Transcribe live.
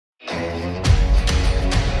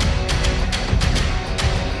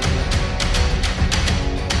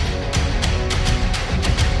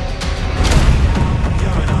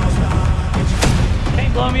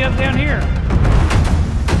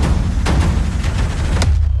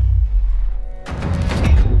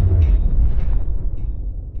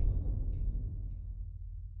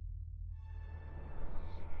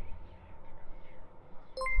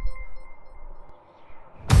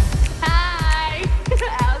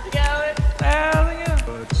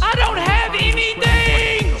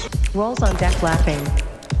Rolls on deck laughing.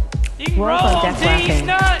 You can Rolls roll on on deck these laughing.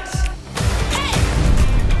 nuts.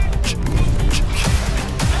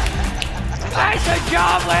 That's a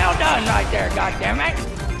job well done right there, goddammit.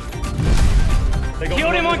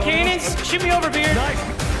 Killed him on cannons. Shoot me over, Beard. Nice.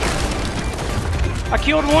 I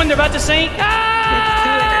killed one. They're about to sink.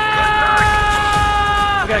 Ah!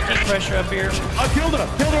 We gotta keep pressure up here. I killed her.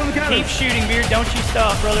 Killed her on the cannon. Keep shooting, Beard. Don't you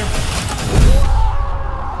stop, brother.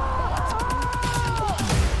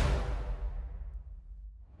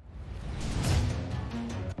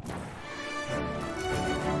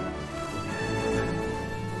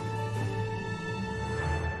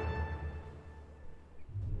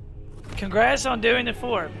 Congrats on doing the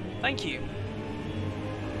fort. Thank you.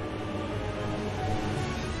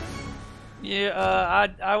 Yeah,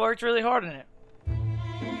 I worked really hard on it.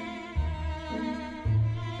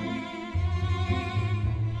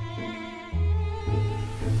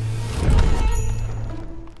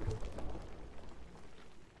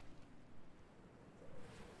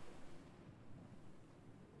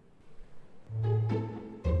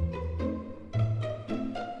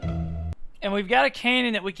 And we've got a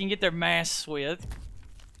cannon that we can get their masts with.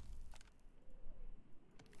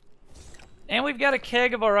 And we've got a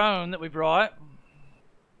keg of our own that we brought.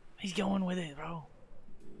 He's going with it, bro.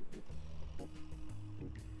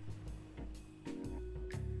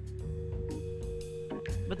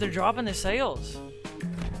 But they're dropping the sails.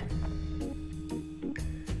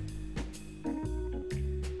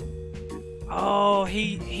 Oh,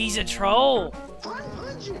 he's a troll.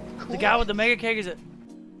 The guy with the mega keg is a...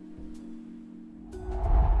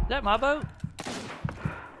 Is that my boat?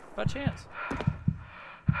 By chance.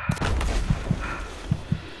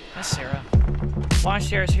 That's Sarah. Why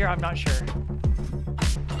Sarah's here, I'm not sure.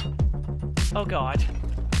 Oh god.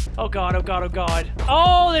 Oh god, oh god, oh god.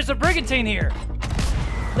 Oh, there's a brigantine here!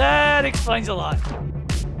 That explains a lot.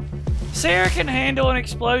 Sarah can handle an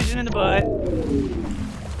explosion in the butt.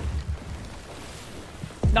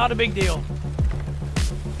 Not a big deal.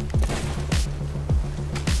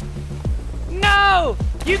 No!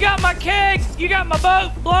 You got my kegs! You got my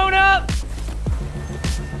boat blown up!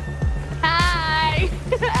 Hi!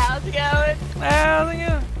 How's it going? How's it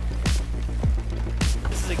going?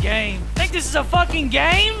 This is a game. Think this is a fucking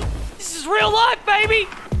game? This is real life, baby!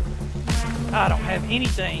 I don't have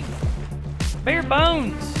anything. Bare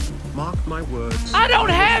bones. Mark my words. I don't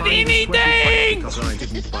have anything! Because I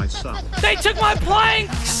didn't buy some. They took my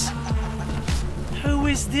planks! Who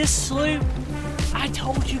is this sloop? I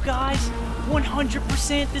told you guys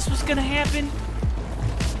 100% this was gonna happen.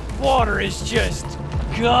 Water is just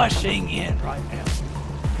gushing in right now.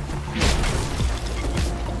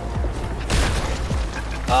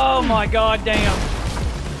 Oh my god damn.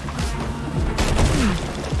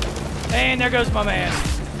 And there goes my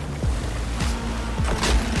mast.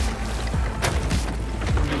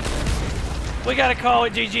 We gotta call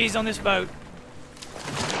it GG's on this boat.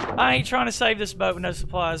 I ain't trying to save this boat with no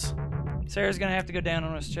supplies. Sarah's gonna have to go down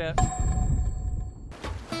on us, chat.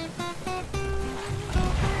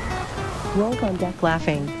 Rolls on deck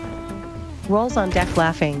laughing. Rolls on deck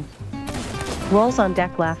laughing. Rolls on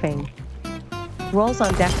deck laughing. Rolls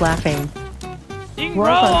on deck laughing. You can Rolls roll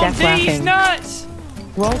on on deck these laughing. nuts!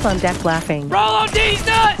 Rolls on deck laughing. Roll on these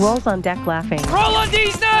nuts! Rolls on deck laughing. Roll on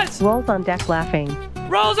these nuts! Rolls on deck laughing.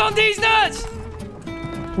 Rolls on these nuts!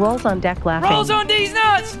 Rolls on deck laughing. Rolls on these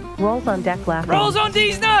nuts! Rolls on deck laughing. Rolls on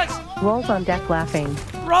these nuts! Rolls on deck laughing.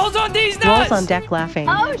 Rolls on these Rolls nuts! on deck laughing.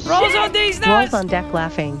 Oh shit! Rolls on these Rolls nuts! on deck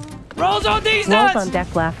laughing. Rolls on these Rolls nuts! on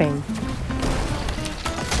deck laughing.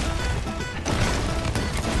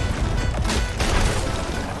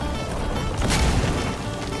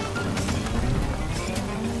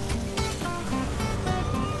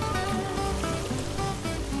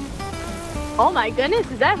 Oh my goodness,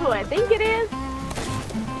 is that who I think it is?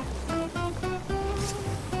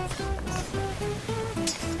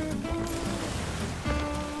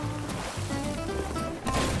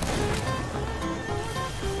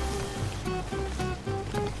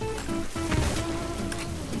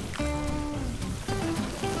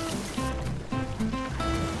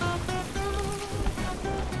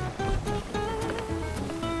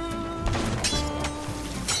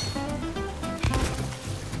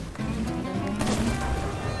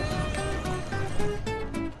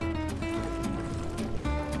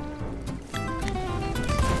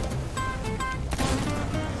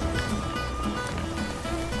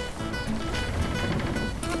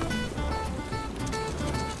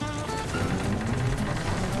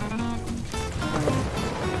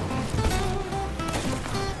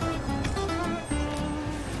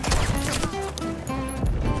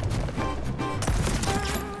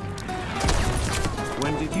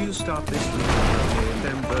 you start this week with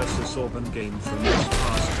them versus Auburn game from this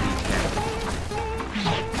past weekend?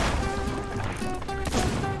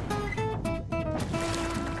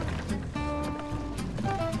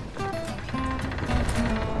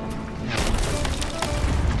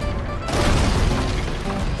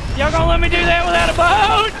 Y'all gonna let me do that without a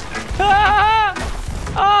boat? Ah!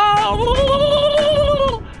 Oh!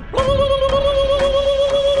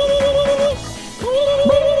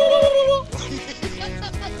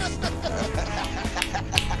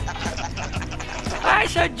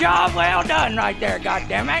 That's a job well done right there,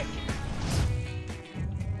 goddammit.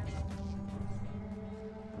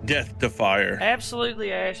 Death to fire.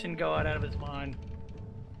 Absolutely ashen God out of his mind.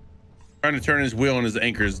 Trying to turn his wheel and his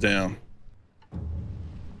anchor's down.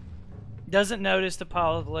 Doesn't notice the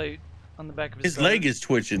pile of loot on the back of his boat. Leg is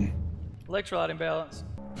twitching. Electrolyte imbalance.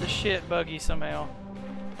 The shit buggy somehow.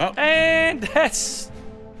 Oh. And that's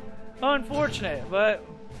unfortunate, but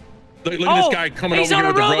Look at this guy coming over here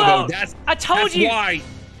with the rowboat. I told you. Why.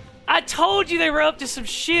 I told you they were up to some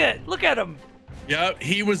shit. Look at him. Yep,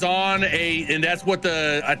 he was on and that's what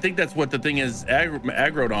I think that's what the thing is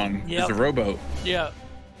aggroed on. Yep. Is a rowboat. Yeah.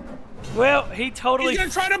 Well, he totally. He's gonna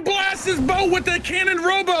try to blast his boat with the cannon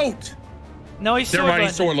rowboat. No, he's sword lunging.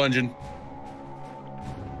 He's sword lunging.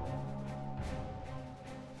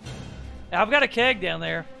 I've got a keg down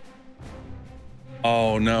there.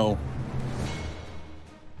 Oh no.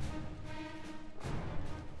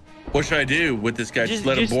 What should I do with this guy? Just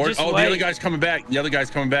let him board? Oh, wait. the other guy's coming back. The other guy's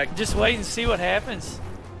coming back. Just wait and see what happens.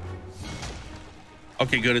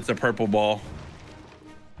 Okay, good. It's a purple ball.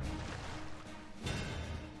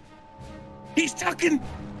 He's tucking.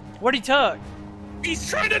 Where'd he tuck? He's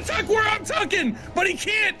trying to tuck where I'm tucking, but he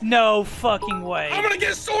can't. No fucking way. I'm gonna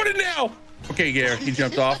get sorted now. Okay, Gare, he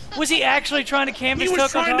jumped off. Was he actually trying to canvas tuck?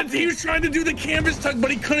 He was trying to do the canvas tuck,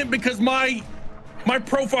 but he couldn't because my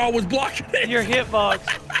profile was blocking it. Your hitbox.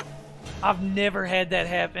 I've never had that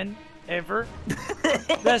happen, ever.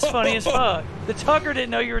 That's funny as fuck. The tucker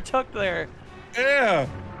didn't know you were tucked there. Yeah.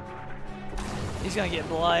 He's gonna get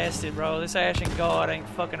blasted, bro. This Ashen God ain't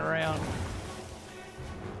fucking around.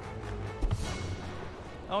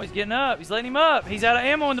 Oh, he's getting up. He's letting him up. He's out of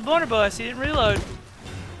ammo in the blunderbuss. He didn't reload.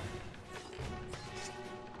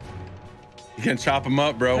 You can chop him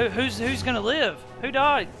up, bro. Who's gonna live? Who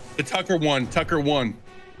died? The Tucker won. Tucker won.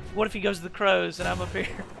 What if he goes to the crows and I'm up here?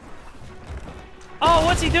 Oh,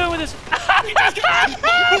 what's he doing with his?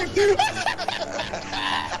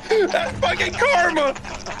 That's fucking karma.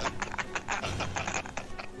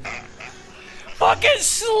 Fucking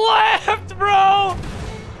slapped, bro.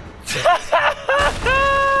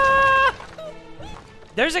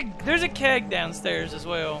 There's a keg downstairs as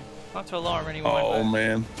well. Not to alarm anyone. Oh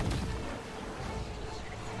man.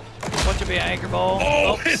 Watch it be an anchor ball.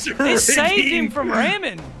 Oh, it's it rigging. saved him from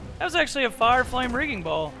ramming. That was actually a fire flame rigging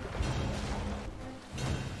ball.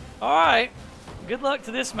 Alright. Good luck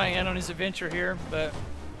to this man on his adventure here, but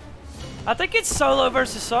I think it's solo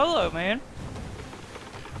versus solo, man.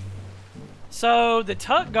 So the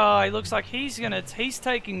tuck guy looks like he's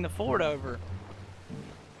taking the fort over.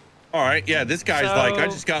 All right, yeah, this guy's like, I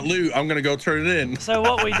just got loot. I'm gonna go turn it in. So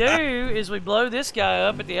what we do is we blow this guy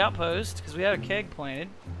up at the outpost because we have a keg planted.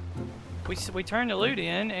 We turn the loot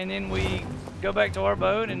in and then we go back to our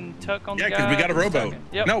boat and tuck on the guy. Yeah, because we got a rowboat.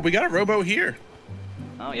 Yep. No, we got a rowboat here.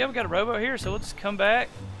 Oh yeah, we got a rowboat here, so we'll just come back.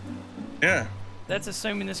 Yeah. That's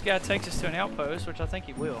assuming this guy takes us to an outpost, which I think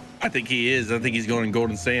he will. I think he is. I think he's going in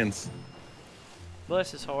Golden Sands.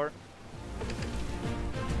 Bless his heart.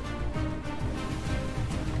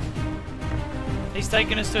 He's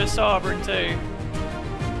taking us to a sovereign too.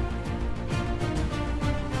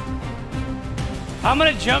 I'm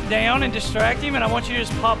gonna jump down and distract him, and I want you to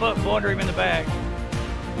just pop up and blunder him in the back.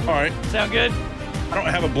 All right. Sound good? I don't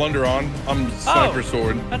have a blunder on. I'm sniper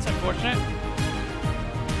sword. That's unfortunate.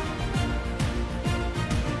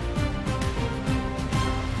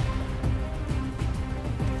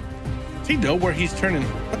 Does he know where he's turning?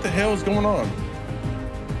 What the hell is going on?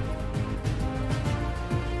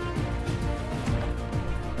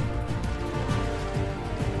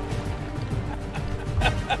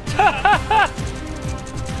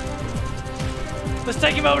 Let's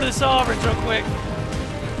take him over to the sovereigns real quick.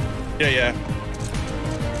 Yeah.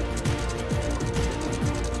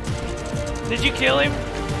 Did you kill him?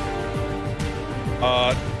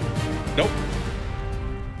 Nope.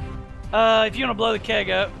 If you want to blow the keg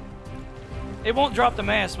up, it won't drop the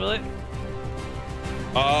mast, will it?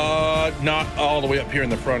 Not all the way up here in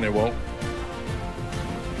the front, it won't.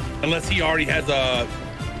 Unless he already has a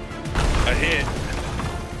hit.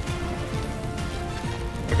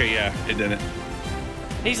 Okay, yeah, it didn't.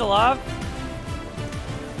 He's alive?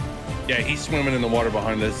 Yeah, he's swimming in the water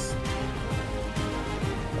behind us.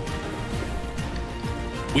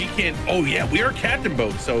 We can't. Oh yeah, we are captain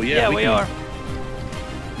boat. So yeah. Yeah, we are.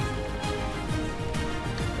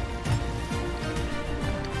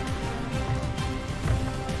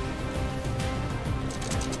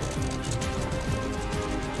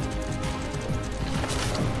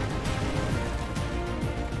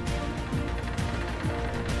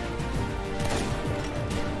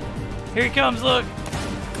 Here he comes, look.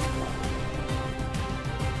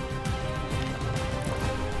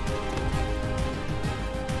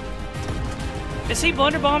 Is he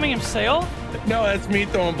blunderbombing himself? No, that's me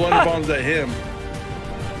throwing blunder bombs at him.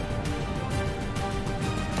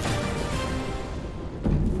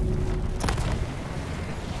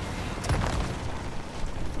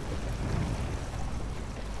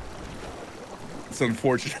 It's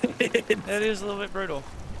unfortunate. That is a little bit brutal.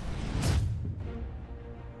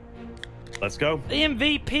 Let's go. The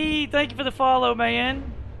MVP, thank you for the follow, man.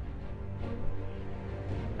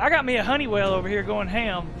 I got me a Honeywell over here going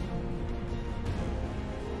ham.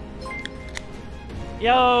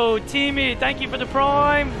 Yo, Timmy, thank you for the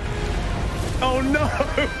prime. Oh no!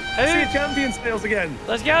 Who? See a champion sales again.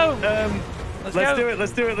 Let's go. Let's do it.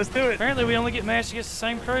 Let's do it. Let's do it. Apparently, we only get matched against the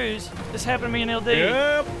same crews. This happened to me in LD.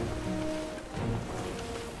 Yep.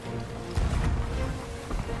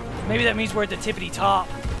 Maybe that means we're at the tippity top.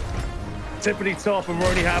 Tippity top, and we're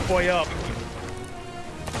already halfway up.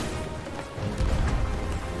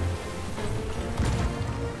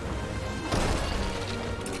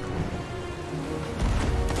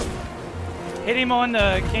 Hit him on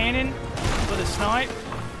the cannon with a snipe.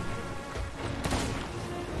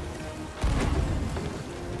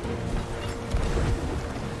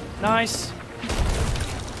 Nice.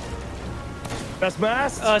 That's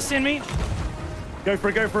mass. Send me. Go for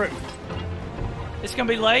it. Go for it. It's gonna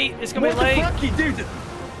be late. It's gonna What be late. the fuck, you dude?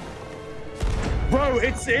 Bro,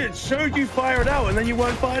 it showed you fired out, and then you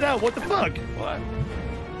weren't fired out. What the fuck? What?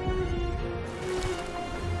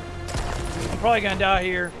 I'm probably gonna die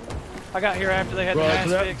here. I got here after they had the mass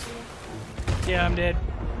fixed. Yeah, I'm dead.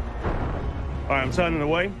 All right, I'm turning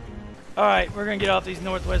away. All right, we're gonna get off these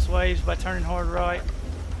northwest waves by turning hard right.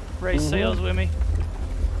 Raise sails with me.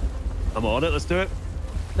 I'm on it. Let's do it.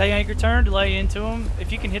 They anchor turn, delay into them.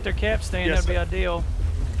 If you can hit their capstan, Yes, that'd be ideal.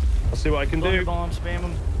 I'll see what I can do. Bomb, spam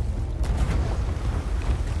them.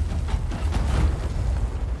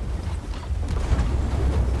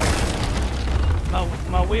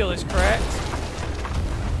 My wheel is cracked.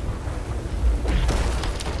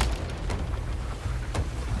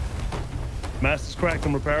 Mast is cracked.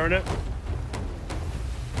 I'm repairing it.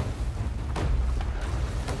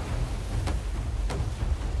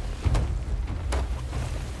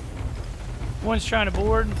 One's trying to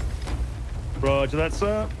board. Roger that,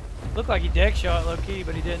 sir. Looked like he deck shot low key,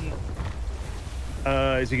 but he didn't.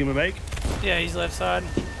 Is he gonna make? Yeah, he's left side.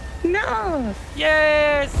 No!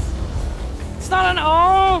 Yes! It's not an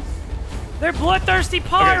all! They're bloodthirsty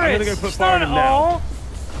pirates! Okay, I'm gonna go put It's fire not in an them now. all!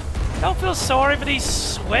 Don't feel sorry for these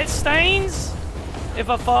sweat stains. If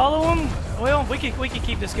I follow them, well, we could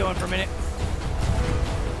keep this going for a minute.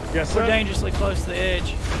 Yes, We're sir. dangerously close to the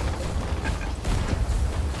edge.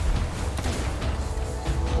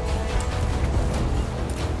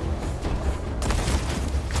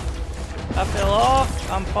 I fell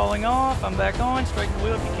off. I'm falling off. I'm back on. Straighten the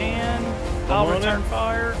wheel if you can. I'll on return it.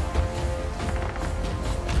 fire.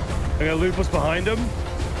 I'm gonna loop us behind him.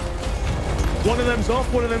 One of them's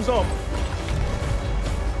off. One of them's off.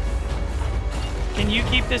 Can you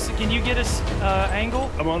keep this? Can you get us angle?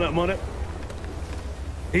 I'm on it. I'm on it.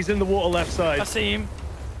 He's in the water left side. I see him.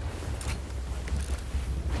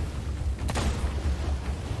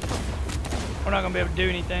 We're not gonna be able to do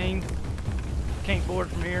anything. Can't board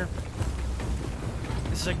from here.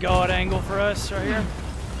 This is a god angle for us right here.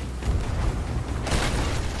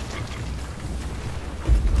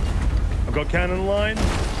 I've got cannon line.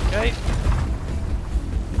 Okay.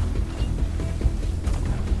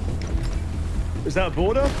 Is that a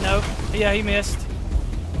border? No. Yeah, he missed.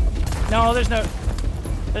 No, there's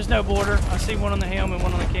no border. I see one on the helm and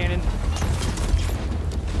one on the cannon.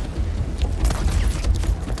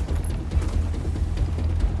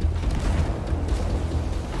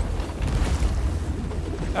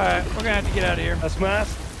 All right, we're gonna have to get out of here. That's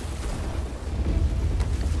mast.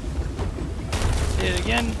 Hit it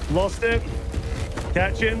again. Lost it.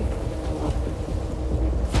 Catching.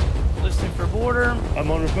 Listening for border. I'm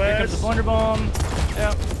on Here comes repairs. the blunder bomb.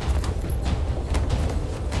 Yep.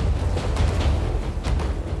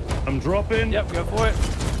 I'm dropping. Yep, go for it.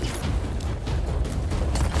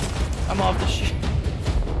 I'm off the shit.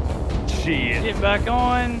 Shit. Get back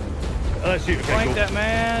on. Oh, shoot. Okay, Flank cool. that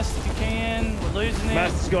mast if you can. We're losing it.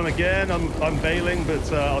 Mast's gone again. I'm bailing,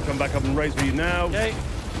 but I'll come back up and raise for you now. Okay.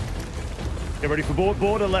 Get ready for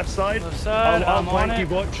border left side. Left side. I'll I'm on flank it. you,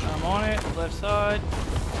 watch. I'm on it. Left side.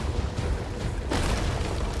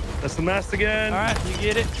 That's the mast again. All right, you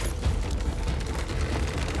get it.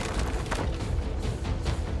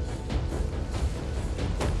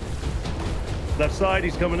 Left side,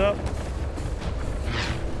 he's coming up.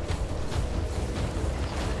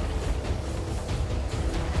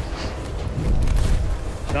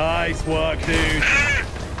 Nice work, dude.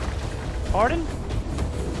 Pardon?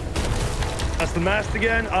 That's the mast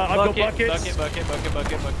again. I've got buckets. Bucket.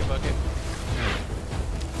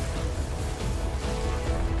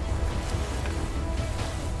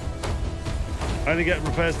 I'm gonna get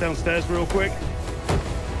repairs downstairs real quick.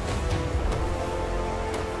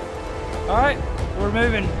 All right, we're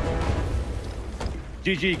moving.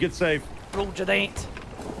 GG, good save. Roger that.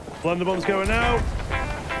 Blunderbomb's going now.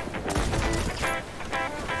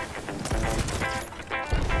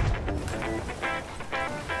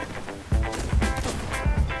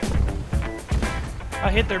 I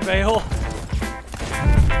hit their bail.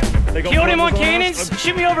 They got Killed him on blunders cannons. us.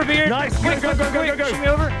 Shoot me over, Beard. Nice. Quick. Go. Shoot me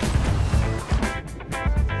over.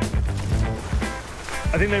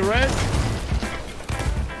 I think they res.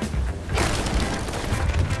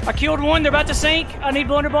 I killed one. They're about to sink. I need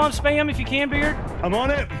blunderbomb spam if you can, Beard. I'm on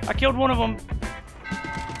it. I killed one of them.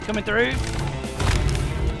 Coming through.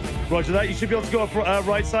 Roger that. You should be able to go up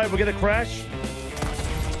right side. We'll get a crash.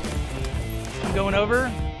 I'm going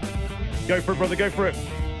over. Go for it, brother. Go for it.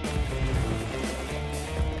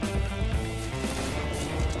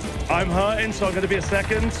 I'm hurting, so I'm going to be a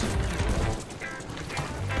second.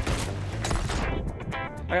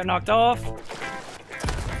 I got knocked off.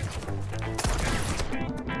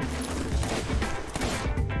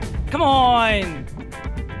 Come on!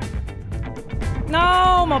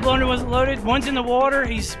 No, my blunder wasn't loaded. One's in the water.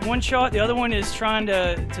 He's one shot. The other one is trying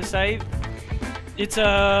to save. It's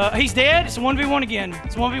he's dead. It's a 1v1 again.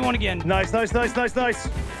 It's a 1v1 again. Nice.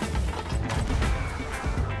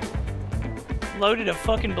 Loaded a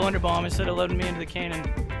fucking blunderbomb instead of loading me into the cannon.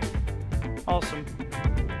 Awesome.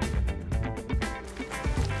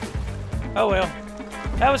 Oh well.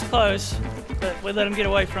 That was close, but we let them get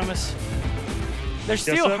away from us. They're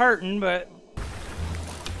still hurting, but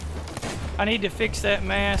I need to fix that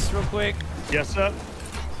mast real quick. Yes, sir.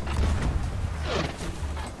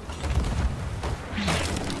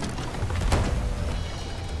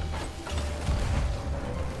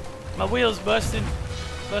 My wheel's busted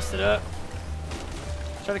up.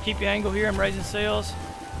 Try to keep the angle here. I'm raising sails.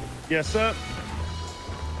 Yes, sir.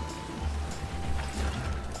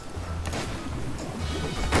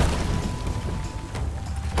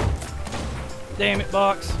 Damn it,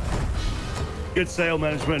 Box. Good sail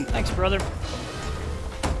management. Thanks, brother.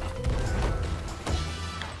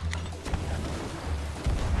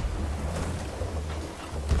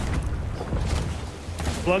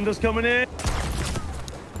 Blunder's coming in.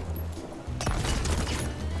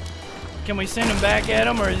 Can we send them back at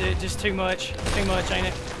them, or is it just too much? Too much, ain't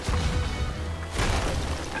it?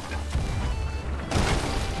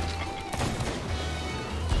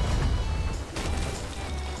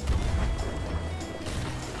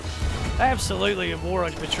 Absolutely a war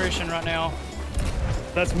of attrition right now.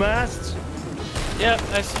 That's masts. Yep,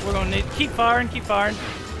 we're gonna need. Keep firing.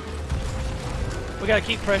 We gotta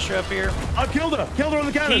keep pressure up here. I've killed her. Killed her on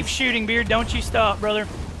the cannon. Keep shooting, Beard. Don't you stop, brother.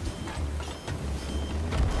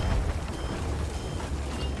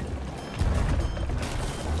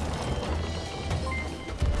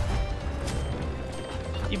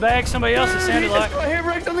 You bagged somebody else, it sounded like. Got hit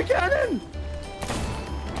rigged on the cannon.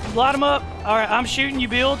 Light them up. All right, I'm shooting you,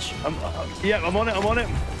 Bilge. Yeah, I'm on it.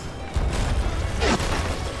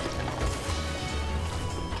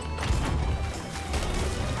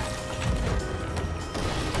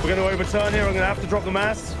 We're going to overturn here. I'm going to have to drop the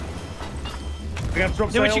mast. I'm going to have to drop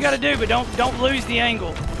Do sails. what you got to do, but don't lose the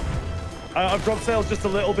angle. I've dropped sails just a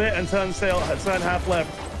little bit and turn half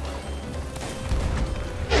left.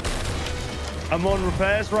 I'm on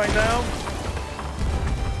repairs right now.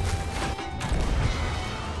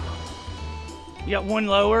 You got one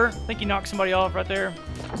lower. I think you knocked somebody off right there.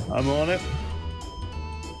 I'm on it.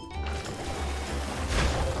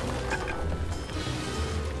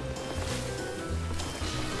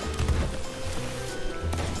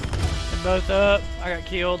 They're both up. I got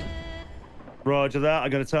killed. Roger that. I'm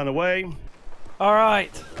going to turn away. All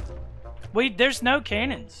right. There's no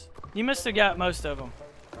cannons. You must have got most of them.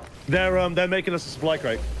 They're making us a supply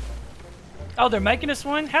crate. Oh, they're making us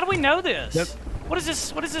one? How do we know this? Yep. What is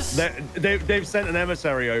this? What is this? They've sent an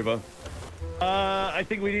emissary over. I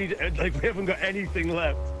think we need, we haven't got anything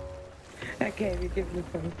left. Okay, we give you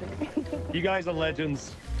something. You guys are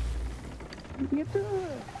legends. You too.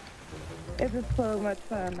 It is so much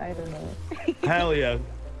fun. I don't know. Hell yeah.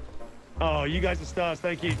 Oh, you guys are stars.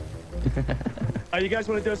 Thank you. You guys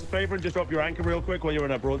want to do us a favor and just drop your anchor real quick while you're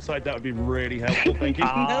on our broadside? That would be really helpful. Thank you.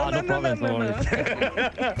 No problem. No worries.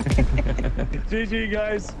 GG,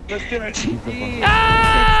 guys. Let's do it.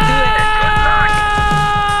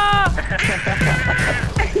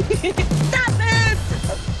 Stop it!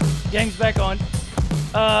 Gang's back on.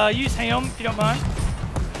 Use ham if you don't mind.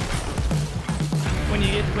 When you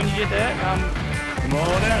get that, I'm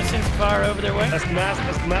trying to send some fire over their way. That's the mast.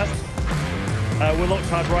 That's the mast. We're locked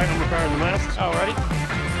hard right. I'm repairing the mast. Alrighty.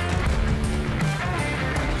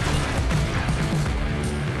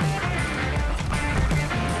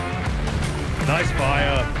 Nice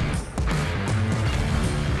fire.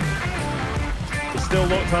 We're still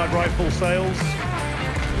locked hard right, full sails.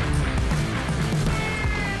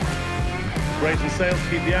 Raising sails to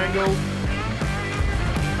keep the angle.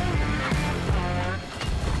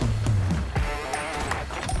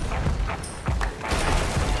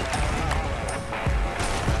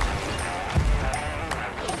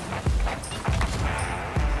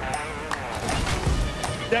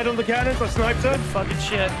 Dead on the cannons, I sniped her. Fucking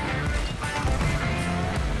shit.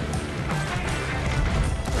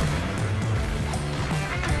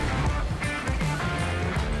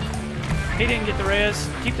 He didn't get the res.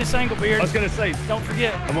 Keep this angle, Beard. I was gonna say. Don't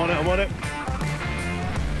forget. I'm on it, I'm on it.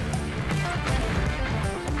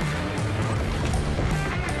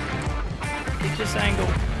 Keep this angle.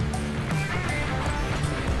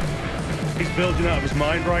 He's building out of his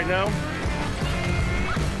mind right now.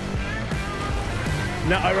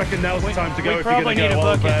 Now, I reckon now's the time to go if you're gonna go need a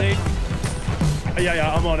all bucket, there. dude.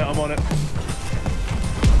 Yeah, I'm on it, I'm on it.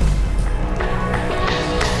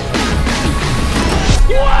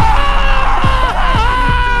 Whoa!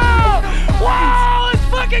 Whoa! Let's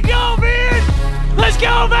fucking go, man! Let's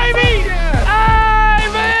go, baby! Hey,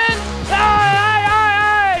 man!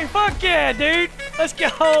 Hey! Fuck yeah, dude! Let's go,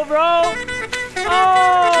 bro!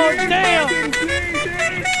 Oh, damn!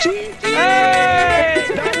 Hey!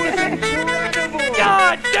 That was incredible!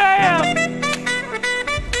 God damn!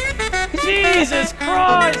 Jesus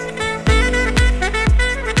Christ!